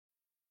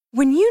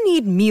When you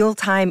need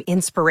mealtime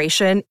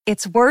inspiration,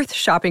 it's worth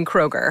shopping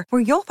Kroger,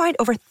 where you'll find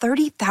over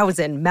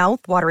 30,000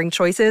 mouth-watering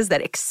choices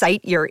that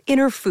excite your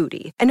inner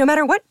foodie. And no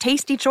matter what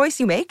tasty choice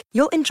you make,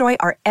 you'll enjoy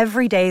our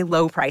everyday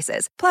low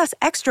prices, plus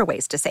extra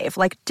ways to save,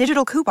 like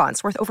digital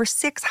coupons worth over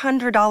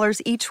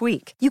 $600 each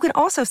week. You can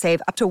also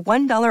save up to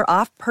 $1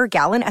 off per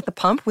gallon at the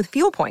pump with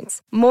fuel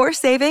points. More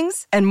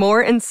savings and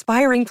more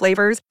inspiring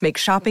flavors make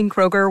shopping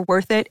Kroger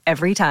worth it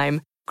every time.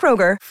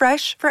 Kroger,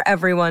 fresh for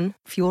everyone.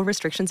 Fuel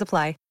restrictions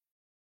apply.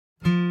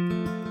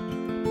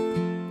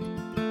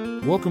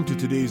 Welcome to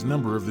today's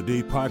Number of the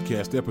Day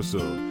podcast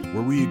episode,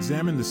 where we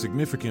examine the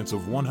significance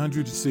of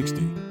 160.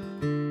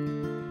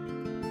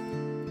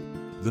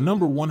 The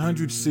number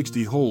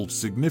 160 holds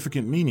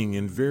significant meaning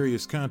in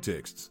various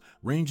contexts,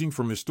 ranging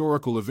from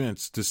historical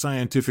events to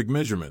scientific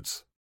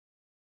measurements.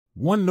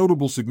 One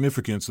notable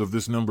significance of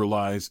this number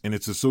lies in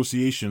its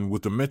association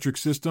with the metric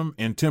system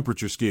and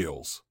temperature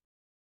scales.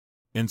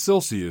 In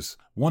Celsius,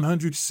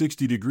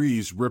 160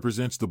 degrees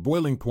represents the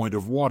boiling point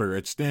of water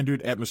at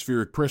standard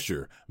atmospheric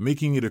pressure,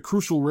 making it a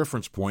crucial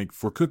reference point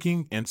for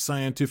cooking and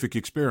scientific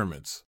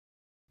experiments.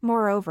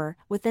 Moreover,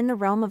 within the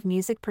realm of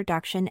music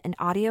production and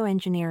audio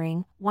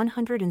engineering,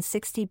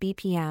 160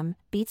 BPM,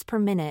 beats per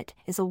minute,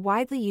 is a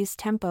widely used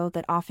tempo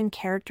that often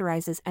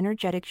characterizes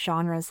energetic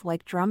genres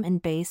like drum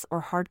and bass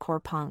or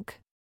hardcore punk.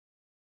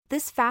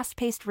 This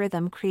fast-paced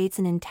rhythm creates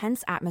an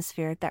intense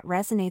atmosphere that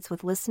resonates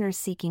with listeners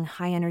seeking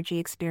high-energy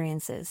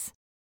experiences.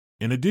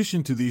 In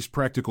addition to these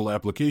practical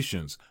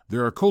applications,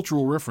 there are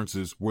cultural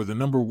references where the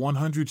number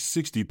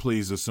 160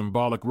 plays a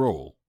symbolic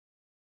role.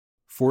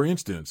 For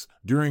instance,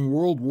 during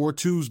World War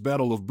II's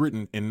Battle of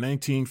Britain in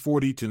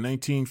 1940 to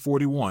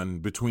 1941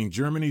 between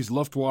Germany's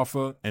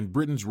Luftwaffe and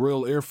Britain's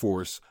Royal Air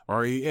Force,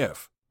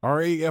 RAF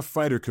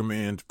Fighter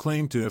Command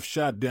claimed to have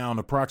shot down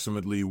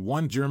approximately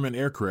 1 German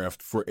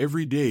aircraft for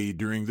every day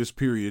during this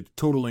period,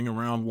 totaling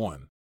around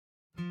 1.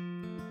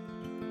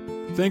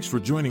 Thanks for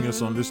joining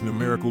us on this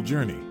numerical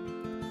journey.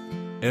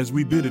 As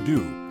we bid adieu,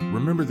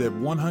 remember that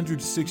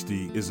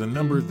 160 is a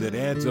number that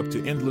adds up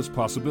to endless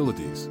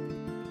possibilities.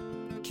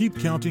 Keep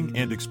counting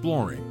and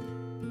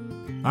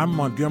exploring. I'm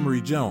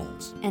Montgomery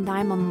Jones. And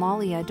I'm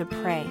Amalia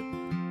Dupre.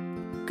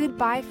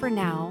 Goodbye for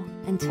now,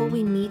 until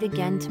we meet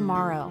again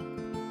tomorrow.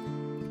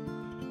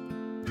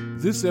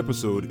 This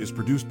episode is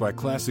produced by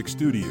Classic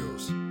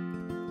Studios.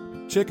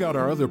 Check out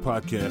our other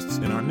podcasts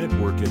in our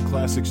network at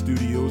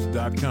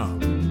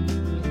classicstudios.com.